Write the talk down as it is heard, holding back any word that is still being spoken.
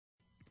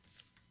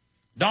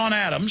Don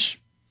Adams.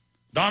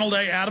 Donald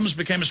A. Adams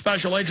became a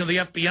special agent of the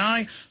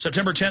FBI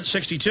September 10,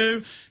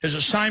 1962. His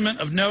assignment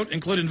of note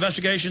included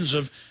investigations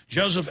of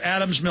Joseph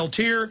Adams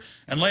Miltier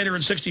and later in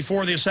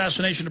 1964 the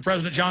assassination of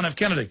President John F.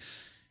 Kennedy.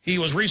 He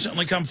was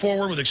recently come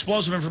forward with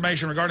explosive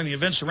information regarding the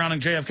events surrounding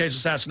JFK's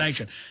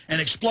assassination.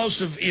 And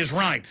explosive is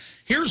right.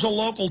 Here's a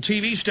local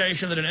TV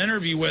station that did an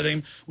interview with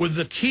him with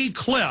the key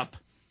clip.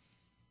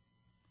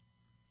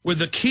 You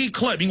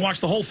can watch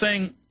the whole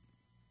thing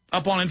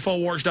up on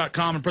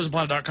Infowars.com and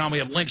PrisonPlanet.com. We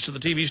have links to the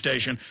TV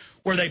station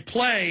where they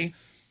play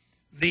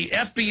the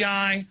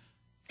FBI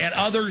and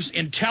others'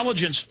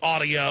 intelligence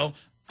audio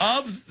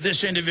of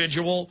this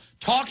individual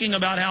talking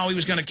about how he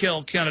was going to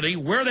kill Kennedy,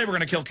 where they were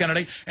going to kill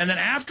Kennedy, and then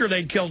after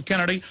they'd killed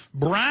Kennedy,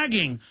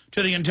 bragging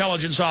to the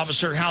intelligence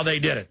officer how they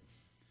did it.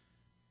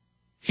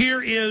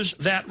 Here is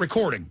that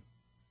recording.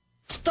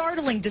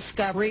 Startling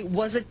discovery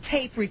was a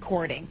tape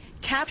recording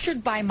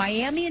captured by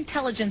Miami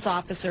intelligence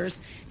officers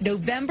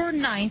November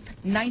 9th,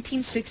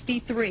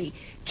 1963,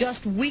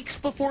 just weeks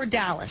before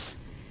Dallas.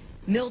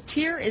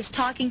 Miltier is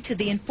talking to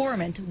the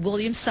informant,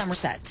 William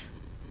Somerset.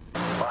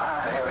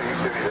 Why the hell you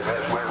do the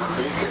best way would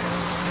be good.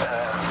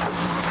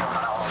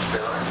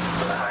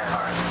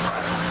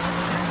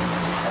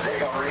 And they're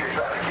going to really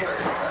try to kill him.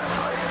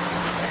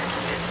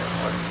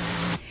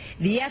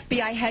 The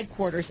FBI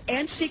headquarters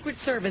and Secret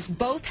Service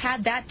both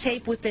had that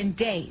tape within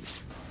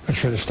days. It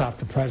should have stopped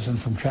the president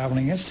from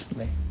traveling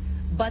instantly.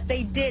 But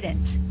they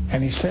didn't.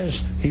 And he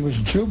says he was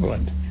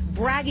jubilant.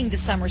 Bragging to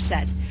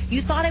Somerset,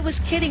 "You thought I was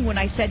kidding when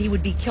I said he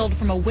would be killed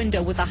from a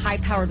window with a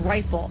high-powered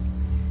rifle."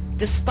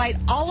 Despite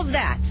all of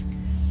that,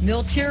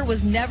 Miltier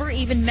was never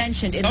even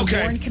mentioned in the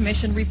Warren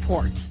Commission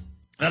report.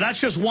 Now, that's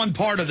just one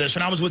part of this.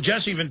 And I was with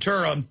Jesse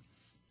Ventura,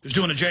 who's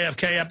doing a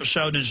JFK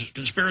episode, and his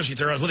conspiracy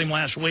theory. I was with him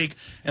last week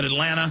in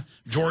Atlanta,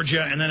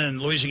 Georgia, and then in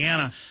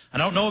Louisiana. I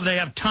don't know if they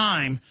have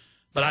time,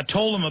 but I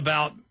told them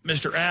about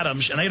Mr.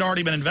 Adams, and they'd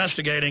already been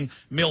investigating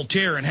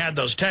Miltier and had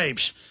those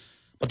tapes.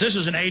 But this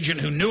is an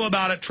agent who knew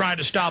about it, tried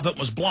to stop it,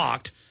 was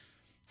blocked.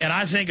 And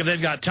I think if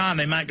they've got time,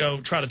 they might go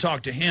try to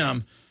talk to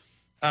him.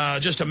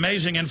 Just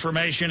amazing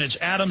information. It's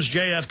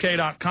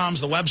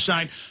adamsjfk.com's the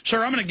website.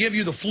 Sir, I'm going to give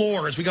you the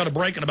floor as we go to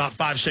break in about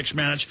 5-6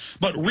 minutes.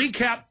 But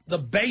recap the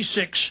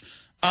basics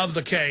of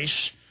the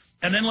case,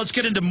 and then let's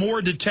get into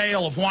more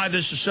detail of why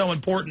this is so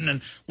important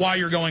and why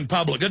you're going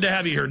public. Good to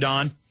have you here,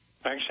 Don.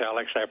 Thanks,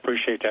 Alex. I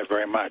appreciate that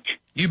very much.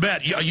 You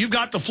bet. You've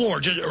got the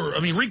floor.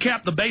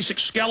 Recap the basic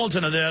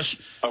skeleton of this.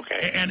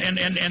 Okay.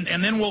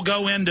 And then we'll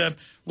go into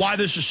why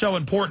this is so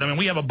important. I mean,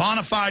 we have a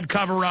bona fide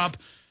cover-up,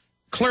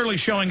 clearly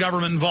showing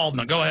government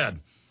involvement. Go ahead.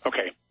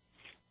 Okay.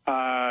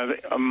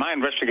 My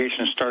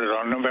investigation started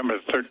on November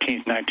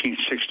 13th,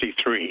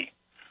 1963,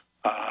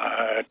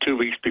 2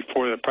 weeks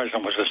before the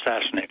president was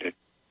assassinated.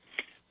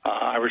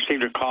 I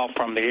received a call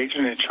from the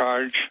agent in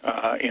charge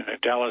in the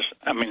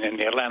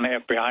Atlanta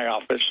FBI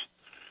office,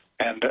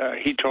 and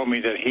he told me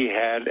that he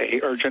had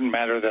an urgent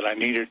matter that I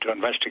needed to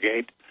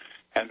investigate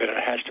and that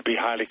it has to be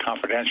highly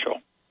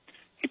confidential.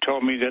 He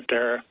told me that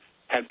there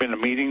had been a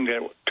meeting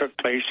that took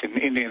place in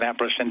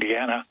Indianapolis,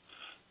 Indiana,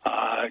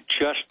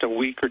 just a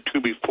week or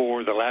two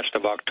before the last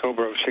of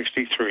October of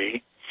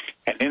 '63,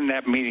 and in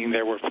that meeting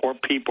there were 4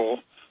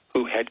 people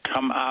who had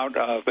come out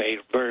of a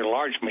very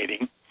large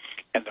meeting,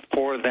 and the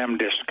 4 of them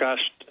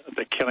discussed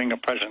the killing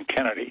of President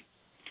Kennedy.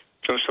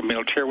 Joseph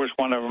Miltier was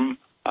one of them.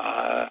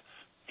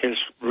 His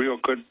real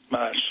good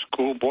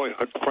school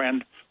boyhood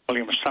friend,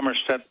 William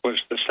Somerset,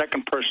 was the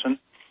second person,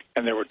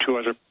 and there were 2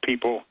 other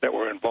people that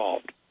were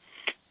involved.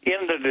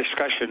 In the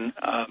discussion,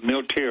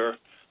 Miltier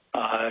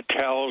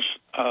tells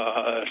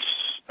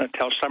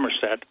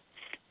Somerset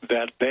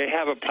that they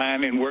have a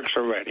plan in works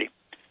already,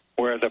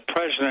 where the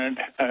president,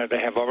 they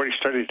have already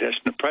studied this,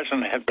 and the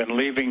president had been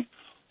leaving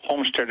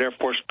Homestead Air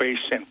Force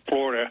Base in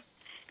Florida.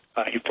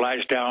 He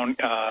flies down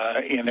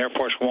in Air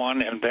Force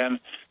One and then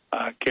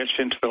gets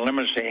into the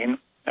limousine,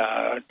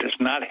 does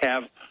not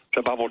have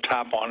the bubble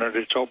top on it.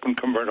 It's open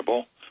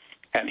convertible,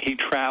 and he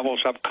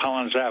travels up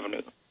Collins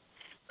Avenue.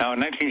 Now, in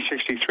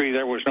 1963,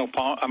 there was no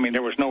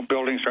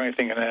buildings or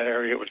anything in that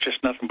area. It was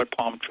just nothing but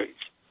palm trees.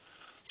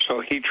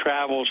 So he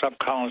travels up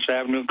Collins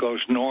Avenue,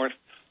 goes north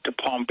to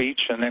Palm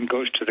Beach, and then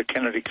goes to the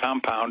Kennedy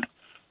compound,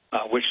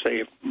 which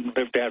they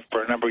lived at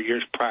for a number of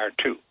years prior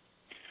to.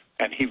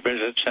 And he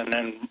visits and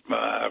then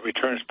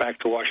returns back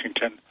to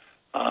Washington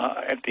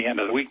at the end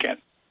of the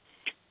weekend.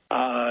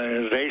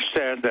 They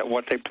said that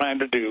what they planned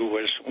to do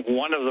was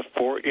one of the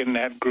 4 in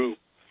that group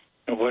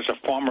was a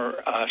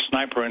former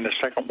sniper in the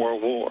Second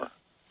World War.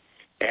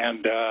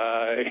 And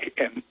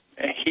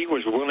he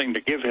was willing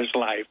to give his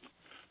life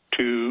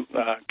to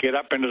get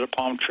up into the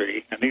palm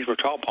tree, and these were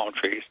tall palm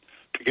trees,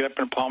 to get up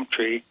in a palm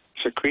tree,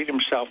 secrete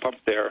himself up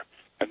there,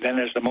 and then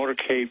as the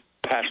motorcade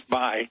passed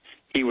by,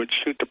 he would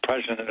shoot the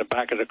president in the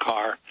back of the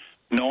car,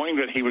 knowing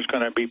that he was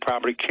going to be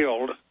probably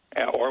killed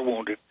or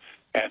wounded,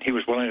 and he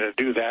was willing to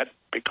do that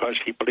because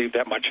he believed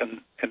that much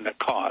in the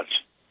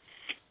cause.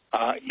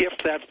 If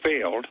that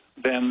failed,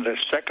 then the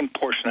second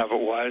portion of it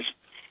was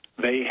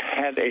they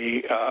had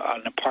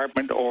an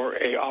apartment or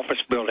a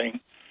office building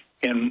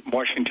in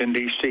Washington,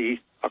 D.C.,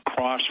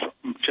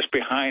 just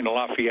behind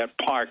Lafayette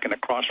Park and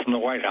across from the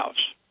White House.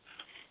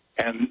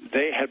 And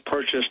they had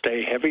purchased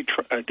a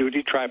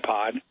heavy-duty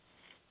tripod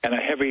and a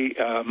heavy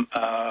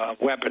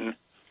weapon,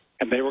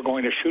 and they were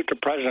going to shoot the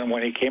president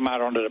when he came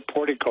out onto the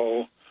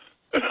portico,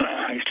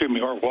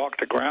 or walked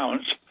the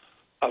grounds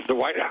of the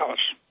White House.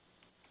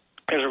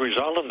 As a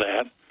result of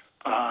that,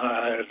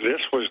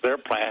 this was their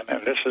plan,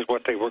 and this is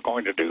what they were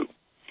going to do.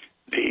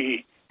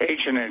 The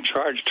agent in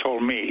charge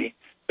told me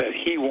that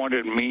he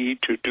wanted me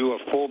to do a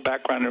full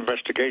background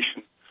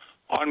investigation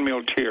on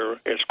Miltier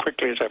as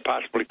quickly as I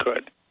possibly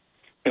could.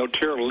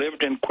 Miltier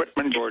lived in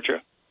Quitman,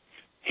 Georgia.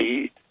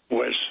 He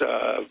was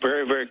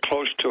very, very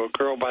close to a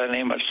girl by the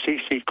name of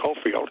C.C.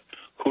 Cofield,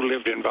 who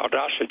lived in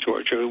Valdosta,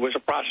 Georgia, who was a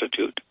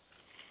prostitute.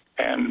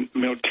 And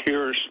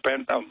Miltier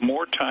spent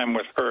more time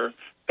with her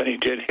than he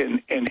did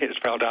in his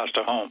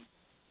Valdosta home.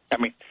 I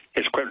mean,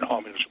 his Quitman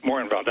home. He was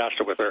more in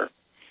Valdosta with her.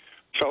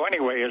 So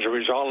anyway, as a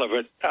result of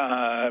it,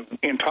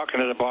 in talking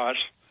to the boss,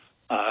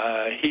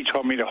 he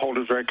told me to hold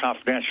it very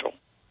confidential.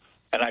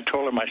 And I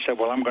told him, I said,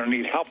 well, I'm going to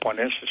need help on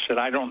this. I said,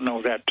 I don't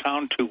know that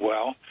town too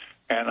well,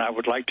 and I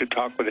would like to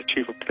talk with the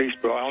chief of police,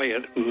 Bill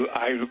Elliott, who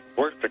I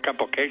worked a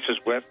couple of cases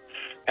with,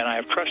 and I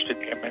have trusted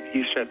him. And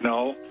he said,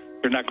 no,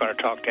 you're not going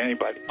to talk to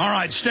anybody. All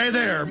right, stay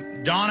there.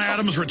 Don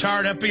Adams,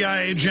 retired FBI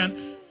agent.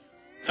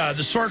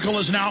 The circle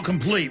is now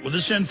complete. With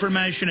this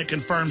information, it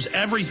confirms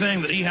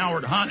everything that E.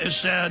 Howard Hunt has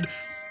said.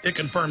 It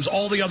confirms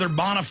all the other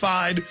bona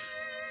fide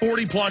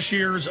 40-plus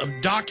years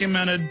of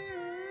documented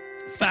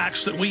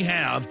facts that we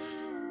have.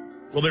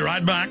 We'll be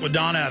right back with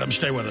Don Adams.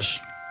 Stay with us.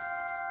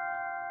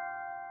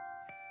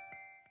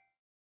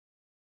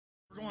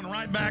 We're going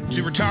right back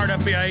to retired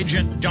FBI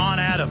agent Don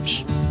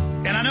Adams.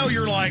 And I know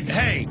you're like,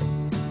 hey,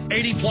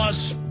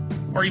 80-plus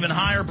or even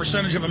higher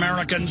percentage of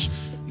Americans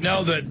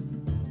know that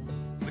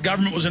the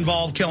government was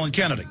involved killing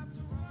Kennedy.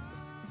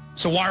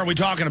 So why are we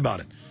talking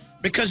about it?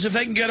 Because if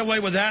they can get away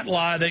with that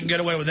lie, they can get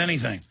away with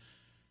anything.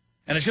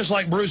 And it's just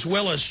like Bruce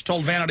Willis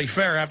told Vanity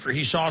Fair after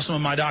he saw some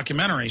of my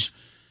documentaries.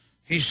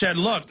 He said,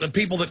 look, the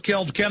people that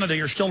killed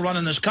Kennedy are still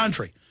running this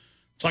country.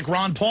 It's like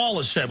Ron Paul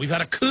has said. We've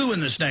had a coup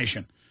in this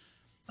nation.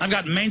 I've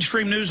got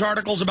mainstream news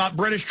articles about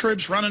British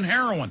troops running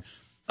heroin.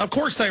 Of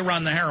course they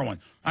run the heroin.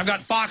 I've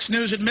got Fox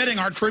News admitting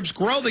our troops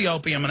grow the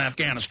opium in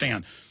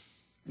Afghanistan.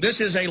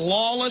 This is a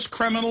lawless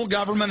criminal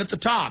government at the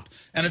top,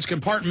 and it's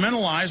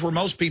compartmentalized where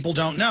most people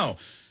don't know.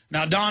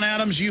 Now, Don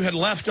Adams, you had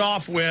left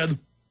off with,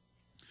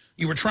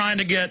 you were trying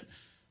to get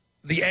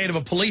the aid of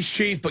a police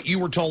chief, but you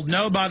were told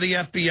no by the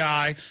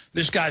FBI.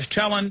 This guy's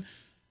telling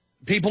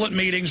people at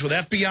meetings with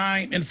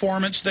FBI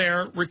informants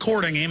there,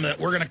 recording him, that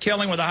we're going to kill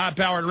him with a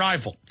high-powered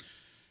rifle.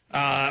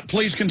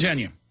 Please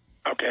continue.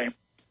 Okay.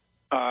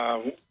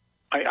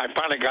 I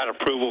finally got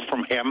approval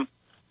from him.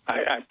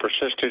 I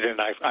persisted, and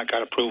I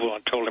got approval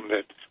and told him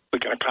that we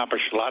can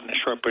accomplish a lot in a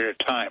short period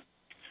of time.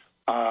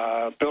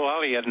 Bill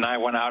Elliott and I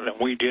went out and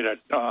we did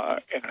an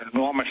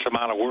enormous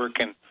amount of work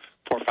in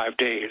 4 or 5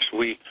 days.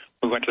 We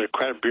went to the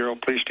Credit Bureau,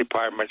 Police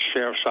Department,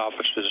 Sheriff's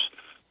offices,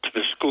 to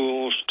the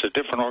schools, to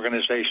different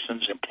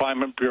organizations,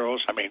 employment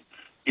bureaus. I mean,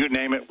 you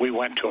name it, we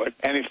went to it.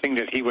 Anything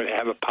that he would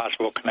have a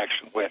possible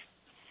connection with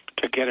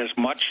to get as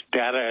much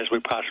data as we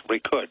possibly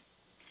could.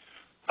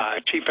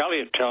 Chief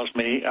Elliott tells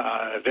me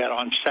that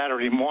on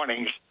Saturday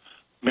mornings,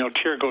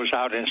 Miltier goes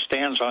out and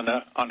stands on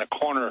the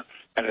corner,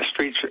 and the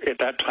streets at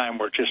that time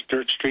were just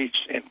dirt streets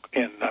in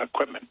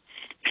Quitman.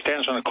 He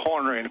stands on the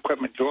corner in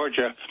Quitman,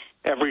 Georgia,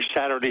 every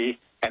Saturday,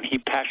 and he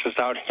passes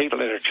out hate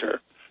literature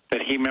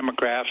that he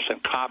mimeographs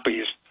and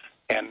copies,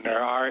 and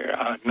there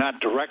are not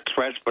direct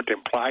threats, but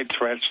implied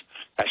threats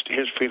as to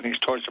his feelings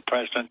towards the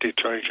president, the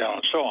attorney general,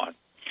 and so on.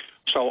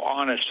 So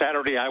on a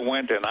Saturday, I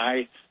went and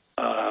I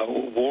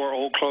wore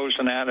old clothes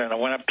and that, and I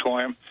went up to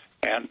him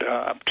and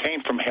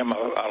obtained from him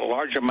a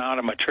large amount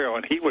of material,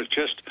 and he was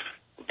just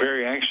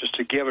very anxious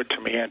to give it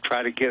to me and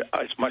try to get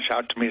as much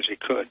out to me as he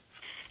could.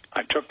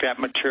 I took that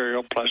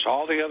material plus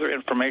all the other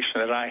information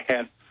that I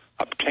had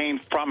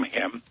obtained from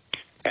him,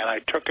 and I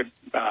took it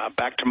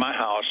back to my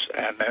house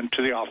and then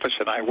to the office,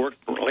 and I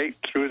worked late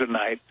through the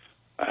night,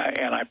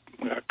 and I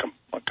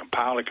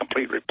compiled a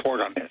complete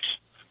report on this.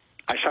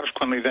 I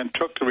subsequently then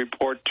took the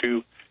report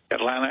to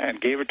Atlanta and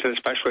gave it to the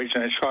special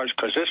agent in charge,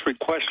 because this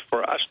request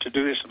for us to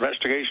do this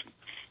investigation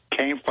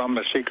came from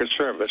the Secret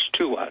Service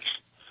to us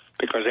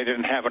because they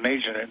didn't have an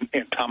agent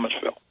in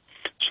Thomasville.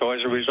 So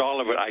as a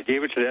result of it, I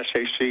gave it to the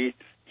SAC.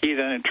 He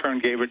then in turn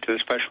gave it to the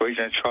special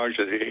agent in charge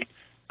of the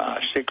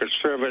Secret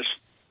Service,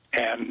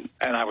 and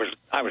I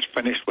was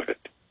finished with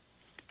it.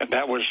 And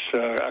that was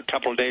a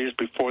couple of days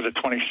before the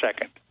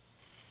 22nd.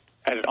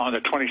 And on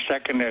the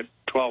 22nd at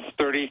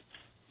 12:30,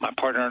 my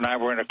partner and I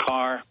were in a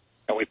car,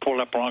 and we pulled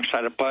up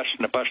alongside a bus,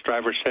 and the bus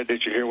driver said,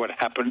 "Did you hear what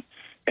happened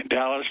in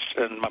Dallas?"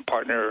 And my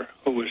partner,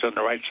 who was on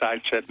the right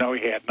side, said, "No,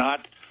 he had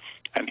not."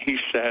 And he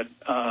said,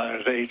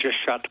 "They just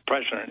shot the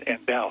president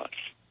in Dallas."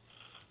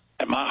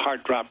 And my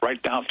heart dropped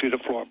right down through the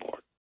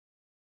floorboard.